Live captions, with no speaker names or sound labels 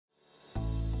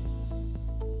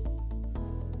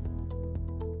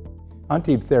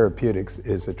Antibe Therapeutics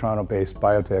is a Toronto-based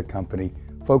biotech company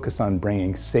focused on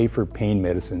bringing safer pain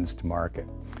medicines to market.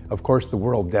 Of course, the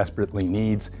world desperately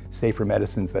needs safer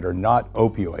medicines that are not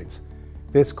opioids.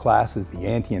 This class is the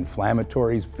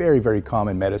anti-inflammatories, very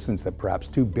common medicines that perhaps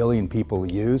 2 billion people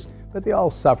use, but they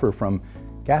all suffer from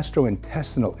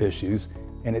gastrointestinal issues,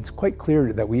 and it's quite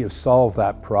clear that we have solved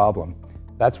that problem.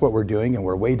 That's what we're doing, and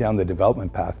we're way down the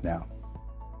development path now.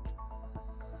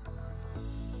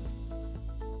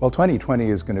 Well,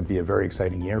 2020 is going to be a very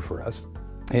exciting year for us.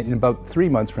 In about 3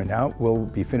 months from now, we'll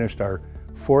be finished our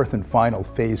fourth and final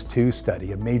phase 2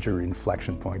 study, a major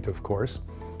inflection point, of course.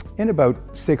 In about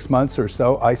 6 months or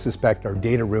so, I suspect our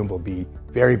data room will be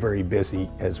very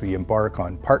busy as we embark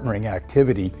on partnering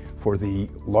activity for the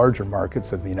larger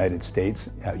markets of the United States,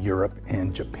 Europe,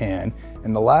 and Japan.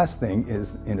 And the last thing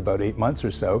is, in about 8 months or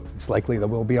so, it's likely that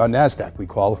we'll be on NASDAQ. We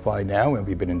qualify now, and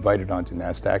we've been invited onto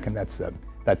NASDAQ, and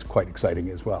that's quite exciting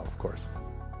as well, of course.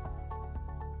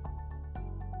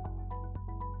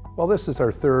 Well, this is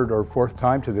our third or fourth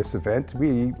time to this event.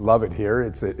 We love it here.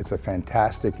 It's a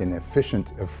fantastic and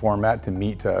efficient format to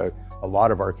meet a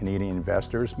lot of our Canadian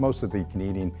investors. Most of the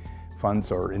Canadian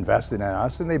funds are invested in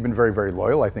us, and they've been very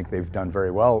loyal. I think they've done very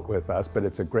well with us, but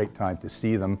it's a great time to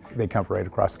see them. They come right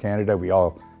across Canada. We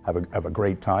all have a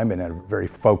great time and a very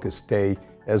focused day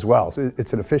as well. So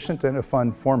it's an efficient and a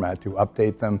fun format to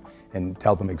update them and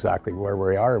tell them exactly where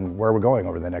we are and where we're going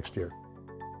over the next year.